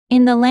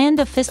In the land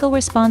of fiscal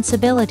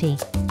responsibility,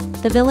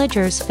 the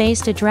villagers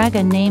faced a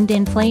dragon named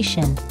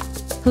Inflation,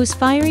 whose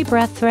fiery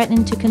breath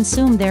threatened to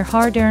consume their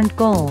hard-earned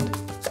gold.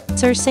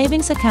 Sir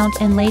Savings Account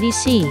and Lady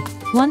C,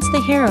 once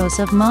the heroes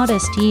of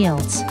modest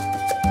yields,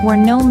 were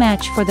no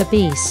match for the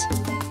beasts.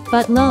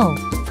 But lo,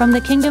 from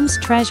the kingdom's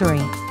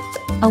treasury,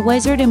 a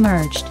wizard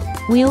emerged,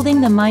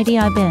 wielding the mighty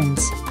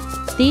I-bonds.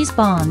 These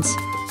bonds,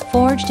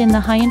 forged in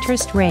the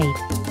high-interest rate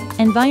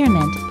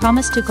environment,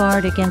 promised to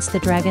guard against the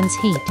dragon's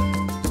heat.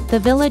 The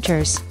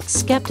villagers,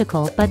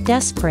 skeptical but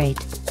desperate,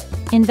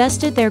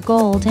 invested their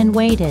gold and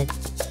waited.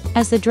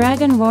 As the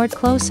dragon roared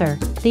closer,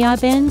 the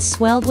I-bonds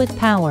swelled with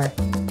power.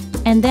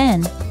 And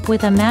then,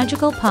 with a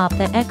magical pop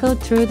that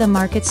echoed through the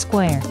market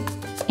square,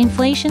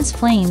 Inflation's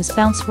flames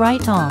bounced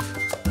right off,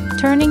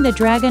 turning the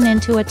dragon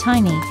into a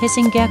tiny,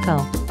 hissing gecko.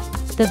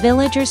 The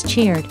villagers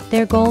cheered,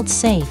 their gold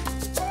safe,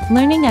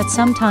 learning that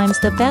sometimes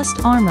the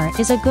best armor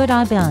is a good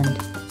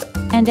I-bond.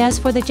 And as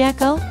for the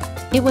gecko,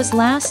 it was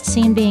last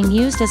seen being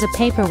used as a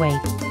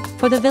paperweight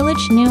for the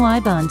village new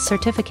I-bond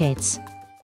certificates.